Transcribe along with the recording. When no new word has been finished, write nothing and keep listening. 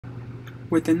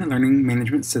Within the Learning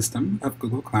Management System of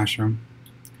Google Classroom,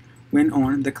 when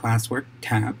on the Classwork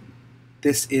tab,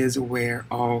 this is where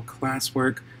all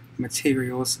classwork,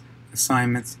 materials,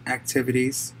 assignments,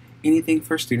 activities, anything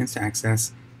for students to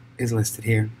access is listed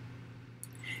here.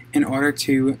 In order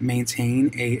to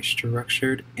maintain a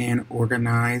structured and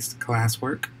organized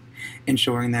classwork,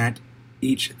 ensuring that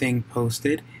each thing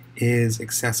posted is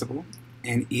accessible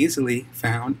and easily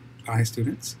found by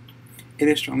students, it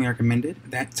is strongly recommended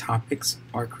that topics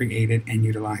are created and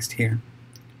utilized here.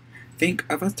 Think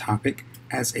of a topic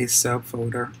as a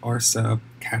subfolder or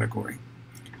subcategory.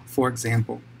 For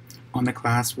example, on the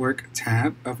Classwork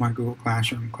tab of my Google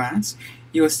Classroom class,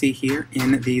 you will see here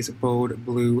in these bold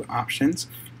blue options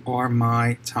are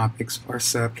my topics or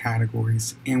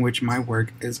subcategories in which my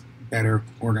work is better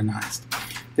organized.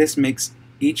 This makes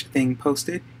each thing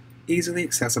posted easily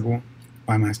accessible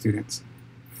by my students.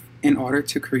 In order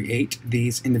to create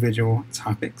these individual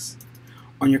topics,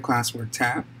 on your Classwork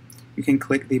tab, you can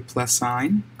click the plus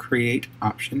sign Create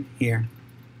option here.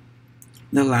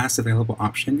 The last available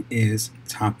option is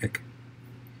Topic.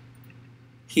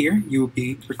 Here you will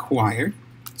be required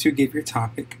to give your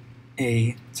topic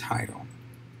a title.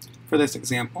 For this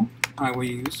example, I will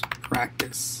use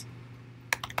Practice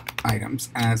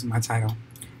Items as my title,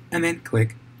 and then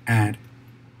click Add.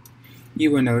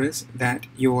 You will notice that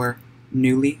your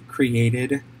newly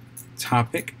created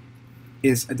topic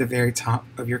is at the very top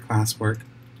of your classwork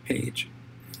page.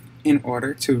 In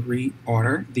order to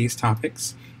reorder these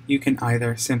topics, you can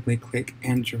either simply click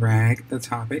and drag the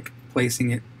topic,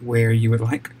 placing it where you would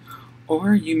like,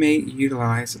 or you may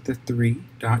utilize the three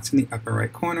dots in the upper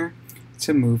right corner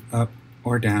to move up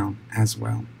or down as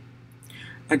well.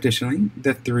 Additionally,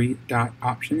 the three-dot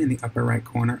option in the upper right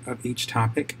corner of each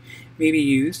topic may be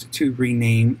used to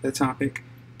rename the topic,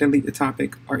 delete the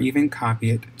topic, or even copy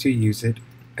it to use it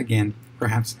again,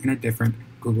 perhaps in a different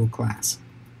Google class.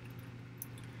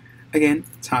 Again,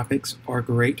 topics are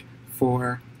great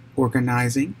for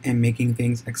organizing and making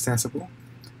things accessible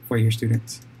for your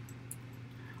students.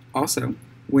 Also,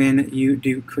 when you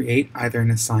do create either an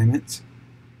assignment,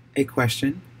 a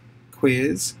question,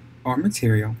 quiz, or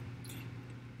material,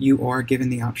 you are given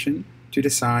the option to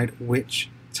decide which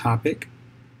topic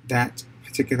that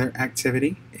particular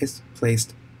activity is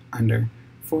placed under.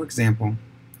 For example,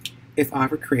 if I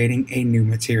were creating a new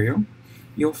material,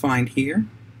 you'll find here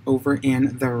over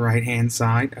in the right-hand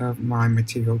side of my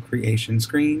material creation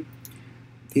screen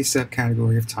the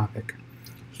subcategory of topic.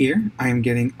 Here I am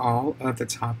getting all of the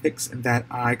topics that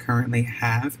I currently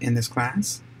have in this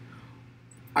class.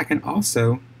 I can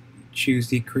also choose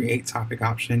the Create Topic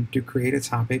option to create a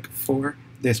topic for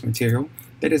this material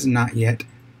that is not yet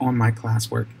on my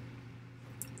classwork.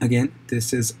 Again,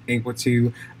 this is able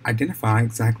to identify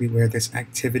exactly where this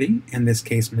activity, in this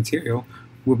case material,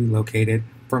 will be located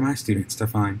for my students to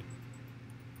find.